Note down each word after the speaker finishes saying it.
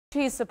To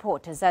his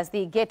supporters as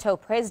the ghetto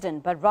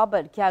president, but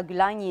Robert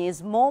Kyagulanyi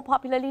is more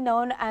popularly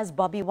known as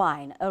Bobi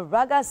Wine, a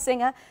raga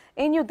singer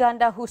in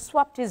Uganda who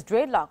swapped his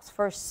dreadlocks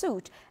for a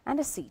suit and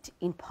a seat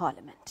in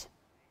parliament.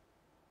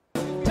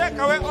 Take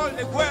away all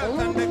the wealth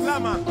and the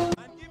glamour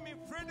and give me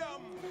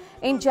freedom.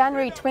 In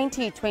January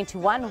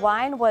 2021,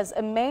 Wine was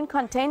a main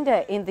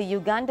contender in the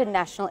Ugandan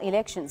national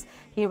elections.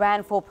 He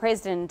ran for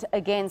president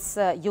against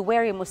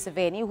Yoweri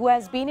Museveni, who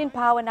has been in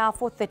power now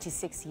for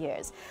 36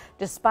 years.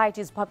 Despite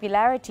his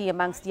popularity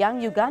amongst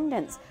young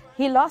Ugandans,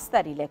 he lost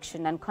that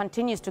election and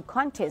continues to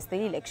contest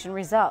the election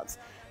results.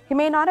 He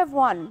may not have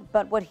won,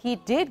 but what he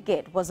did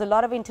get was a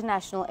lot of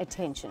international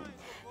attention.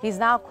 He's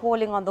now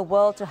calling on the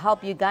world to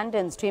help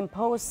Ugandans to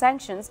impose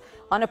sanctions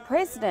on a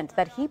president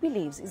that he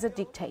believes is a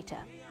dictator.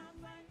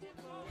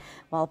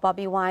 While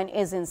Bobi Wine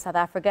is in South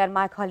Africa, and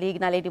my colleague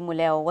Naledi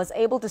Muleo was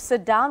able to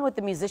sit down with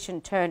the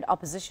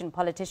musician-turned-opposition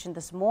politician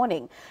this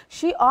morning.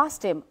 She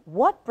asked him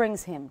what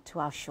brings him to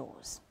our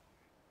shores.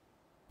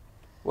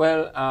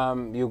 Well,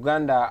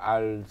 Uganda,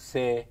 I'll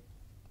say,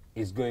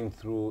 is going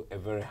through a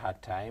very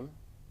hard time.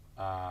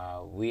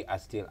 We are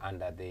still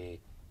under the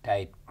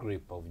tight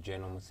grip of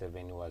General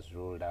Museveni, who has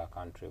ruled our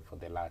country for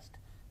the last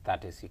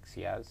 36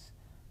 years.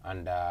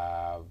 And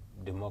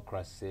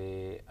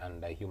democracy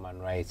and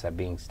human rights are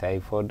being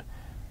stifled.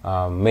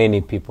 Many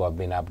people have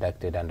been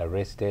abducted and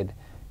arrested.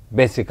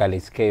 Basically,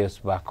 it's chaos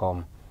back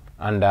home.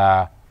 And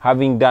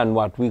having done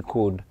what we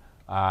could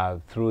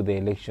through the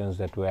elections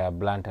that were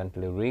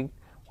blatantly rigged,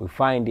 we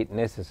find it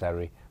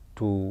necessary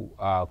to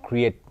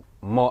create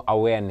more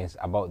awareness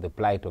about the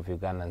plight of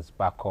Ugandans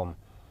back home.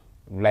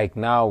 Like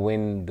now,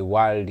 when the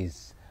world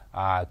is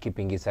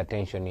keeping its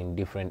attention in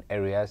different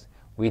areas,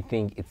 we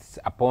think it's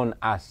upon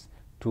us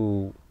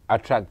to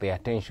attract the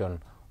attention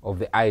of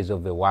the eyes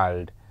of the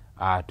world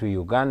to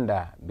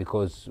Uganda,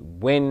 because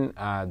when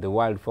the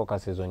world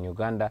focuses on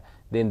Uganda,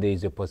 then there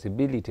is a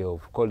possibility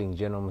of calling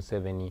General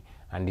Museveni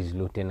and his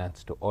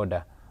lieutenants to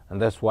order.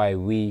 And that's why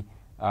we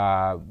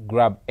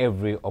grab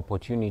every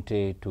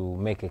opportunity to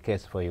make a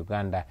case for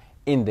Uganda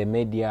in the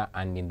media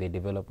and in the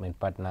development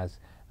partners.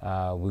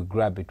 We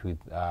grab it with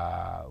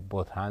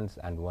both hands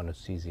and want to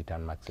seize it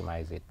and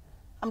maximize it.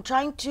 I'm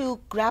trying to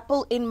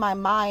grapple in my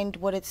mind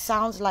what it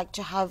sounds like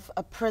to have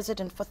a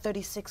president for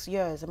 36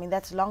 years. I mean,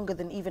 that's longer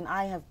than even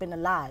I have been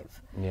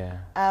alive. Yeah.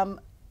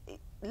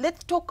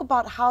 Let's talk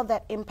about how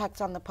that impacts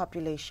on the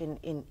population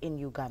in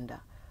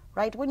Uganda,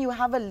 right? When you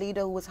have a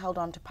leader who was held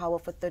on to power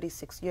for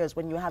 36 years,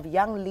 when you have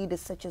young leaders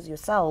such as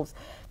yourselves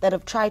that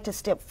have tried to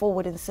step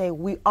forward and say,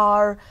 we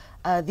are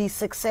these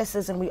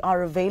successes and we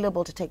are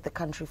available to take the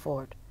country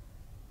forward.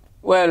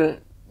 Well,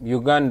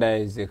 Uganda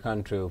is a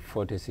country of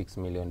 46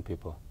 million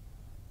people.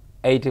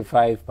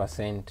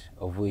 85%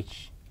 of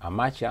which are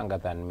much younger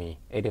than me.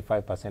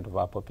 85% of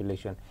our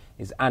population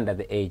is under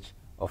the age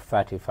of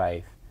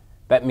 35.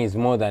 That means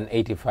more than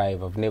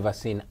 85 have never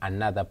seen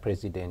another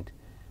president.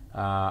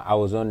 I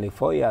was only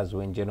 4 years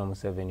when General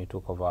Museveni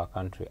took over our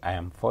country. I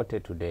am 40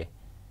 today,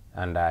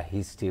 and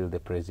he's still the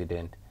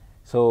president.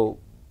 So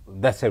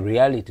that's a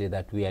reality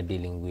that we are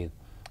dealing with.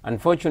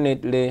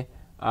 Unfortunately,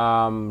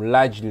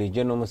 largely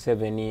General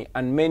Museveni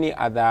and many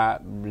other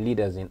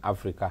leaders in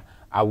Africa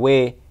are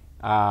way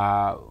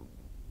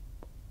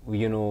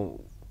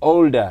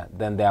older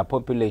than their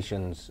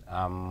populations.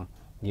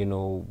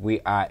 We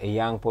are a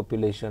young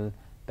population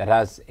that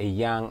has a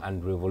young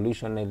and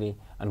revolutionary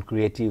and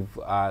creative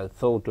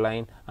thought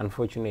line.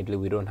 Unfortunately,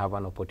 we don't have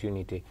an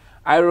opportunity.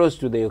 I rose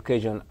to the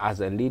occasion as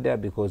a leader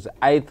because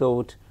I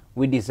thought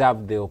we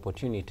deserved the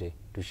opportunity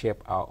to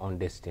shape our own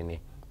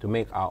destiny, to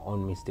make our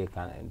own mistakes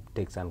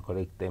and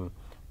correct them,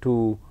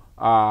 to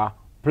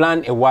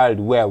plan a world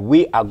where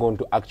we are going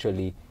to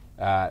actually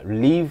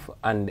live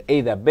and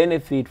either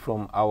benefit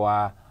from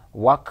our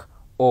work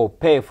or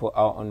pay for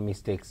our own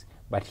mistakes.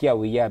 But here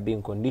we are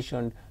being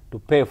conditioned to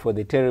pay for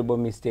the terrible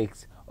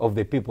mistakes of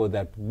the people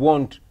that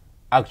won't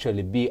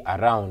actually be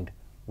around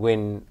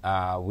when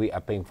we are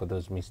paying for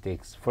those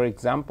mistakes. For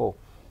example,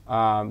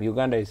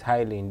 Uganda is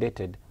highly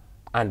indebted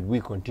and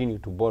we continue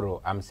to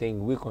borrow. I'm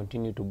saying we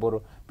continue to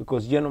borrow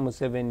because General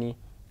Museveni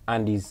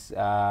and his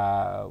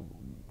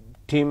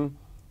team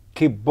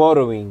keep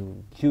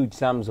borrowing huge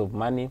sums of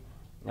money,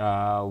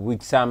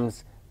 which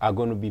sums are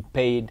going to be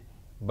paid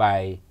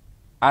by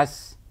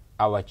us,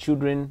 our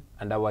children,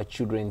 and our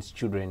children's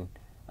children.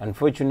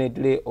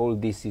 Unfortunately, all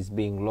this is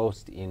being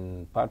lost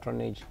in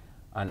patronage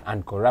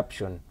and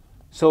corruption.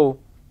 So,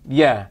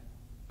 yeah,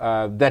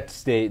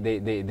 that's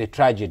the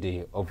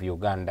tragedy of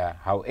Uganda.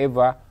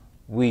 However,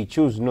 we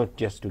choose not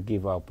just to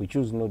give up. We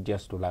choose not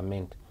just to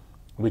lament.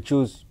 We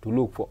choose to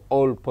look for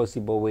all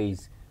possible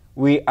ways.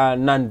 We are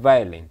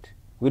non-violent.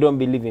 We don't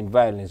believe in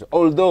violence,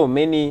 although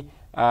many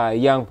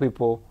young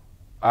people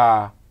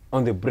are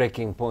on the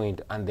breaking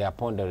point and they are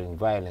pondering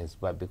violence.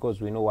 But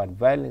because we know what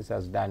violence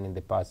has done in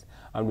the past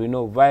and we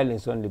know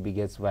violence only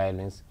begets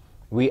violence,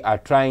 we are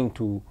trying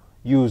to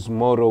use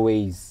moral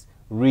ways,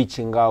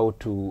 reaching out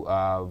to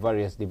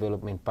various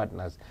development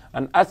partners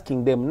and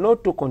asking them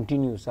not to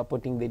continue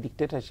supporting the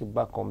dictatorship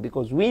back home,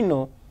 because we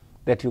know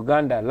that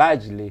Uganda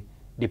largely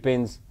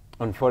depends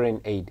on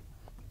foreign aid.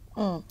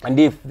 And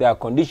if there are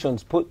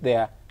conditions put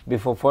there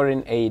before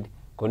foreign aid,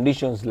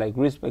 conditions like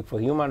respect for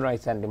human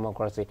rights and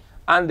democracy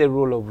and the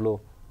rule of law,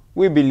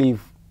 we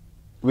believe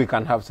we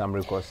can have some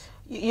recourse.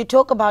 You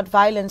talk about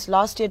violence.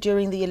 Last year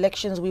during the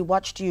elections, we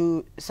watched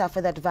you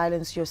suffer that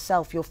violence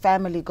yourself, your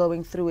family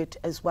going through it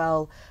as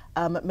well,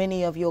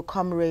 many of your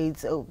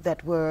comrades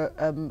that were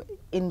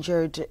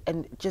injured,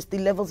 and just the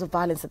levels of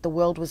violence that the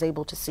world was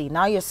able to see.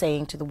 Now you're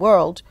saying to the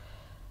world,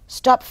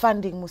 stop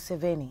funding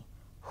Museveni.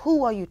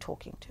 Who are you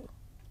talking to?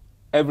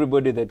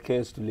 Everybody that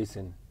cares to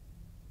listen.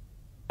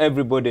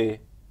 Everybody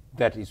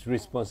that is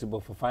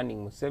responsible for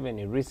funding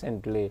Museveni.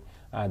 Recently,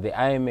 the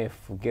IMF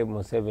gave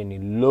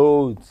Museveni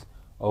loads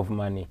of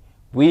money.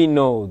 We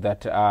know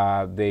that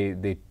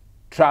the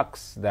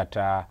trucks that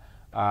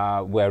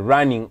were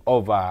running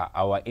over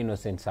our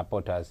innocent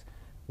supporters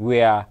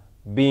were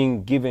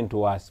being given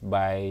to us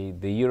by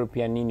the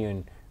European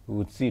Union. We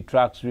would see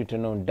trucks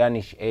written on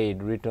Danish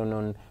aid, written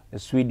on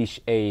Swedish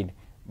aid,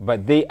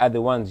 but they are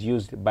the ones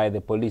used by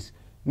the police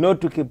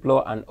not to keep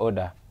law and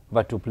order,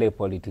 but to play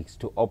politics,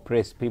 to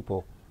oppress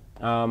people.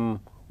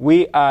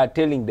 We are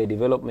telling the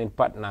development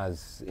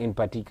partners, in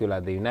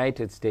particular the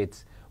United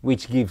States,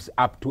 which gives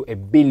up to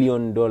 $1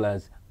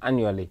 billion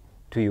annually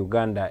to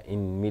Uganda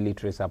in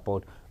military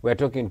support. We're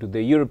talking to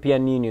the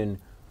European Union,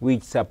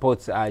 which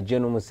supports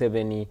General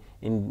Museveni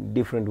in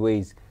different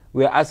ways.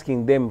 We're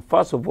asking them,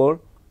 first of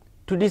all,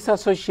 to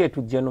disassociate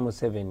with General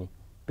Museveni,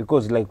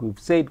 because like we've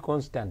said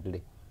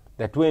constantly,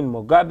 that when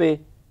Mugabe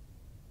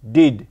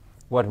did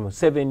what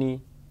Museveni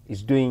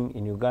is doing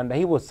in Uganda,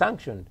 he was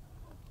sanctioned.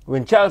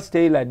 When Charles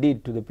Taylor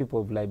did to the people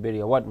of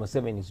Liberia what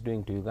Museveni is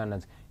doing to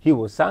Ugandans, he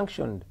was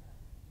sanctioned.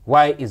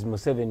 Why is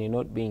Museveni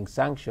not being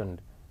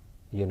sanctioned?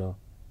 You know,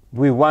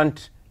 we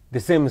want the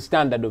same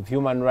standard of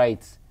human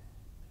rights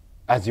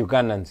as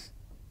Ugandans,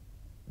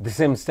 the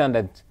same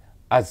standard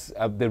as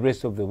the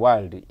rest of the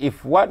world.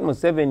 If what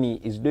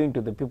Museveni is doing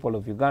to the people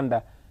of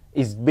Uganda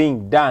is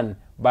being done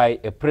by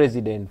a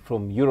president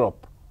from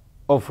Europe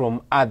or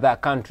from other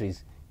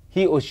countries,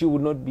 he or she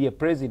would not be a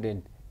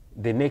president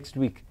the next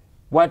week.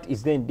 What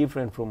is then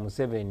different from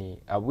Museveni?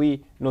 Are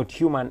we not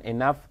human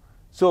enough?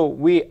 So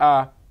we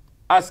are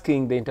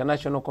asking the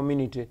international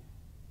community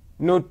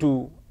not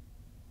to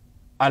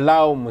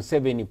allow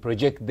Museveni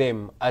project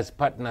them as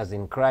partners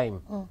in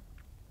crime,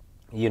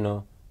 you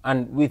know,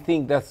 and we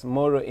think that's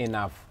moral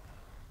enough.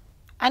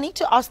 I need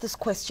to ask this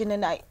question,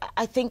 and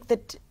I think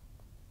that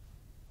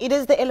it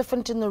is the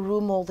elephant in the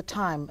room all the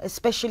time,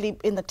 especially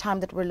in the time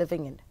that we're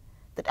living in.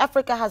 That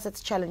Africa has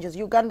its challenges.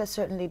 Uganda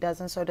certainly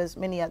does, and so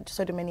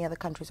do many other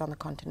countries on the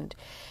continent.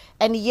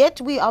 And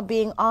yet we are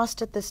being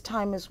asked at this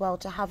time as well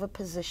to have a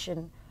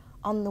position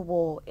on the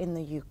war in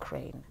the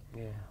Ukraine.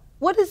 Yeah.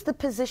 What is the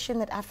position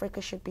that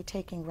Africa should be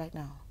taking right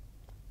now?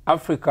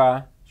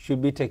 Africa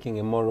should be taking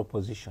a moral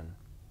position.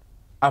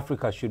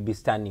 Africa should be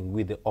standing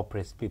with the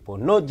oppressed people,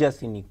 not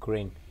just in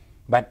Ukraine,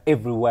 but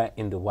everywhere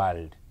in the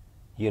world.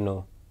 You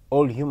know,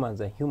 all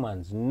humans are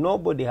humans.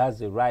 Nobody has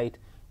the right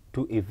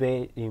to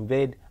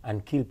invade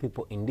and kill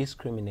people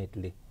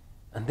indiscriminately.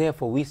 And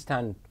therefore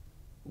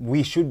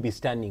we should be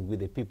standing with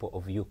the people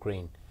of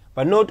Ukraine.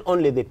 But not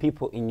only the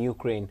people in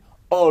Ukraine,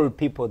 all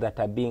people that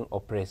are being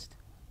oppressed.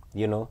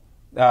 You know,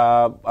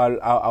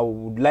 I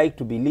would like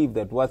to believe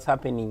that what's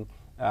happening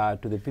to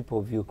the people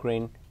of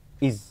Ukraine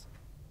is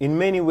in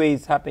many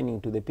ways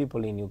happening to the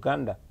people in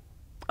Uganda,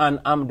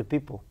 unarmed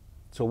people.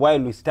 So while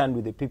we stand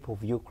with the people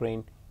of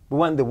Ukraine, we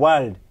want the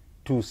world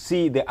to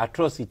see the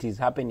atrocities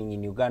happening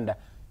in Uganda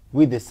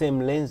with the same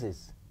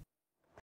lenses.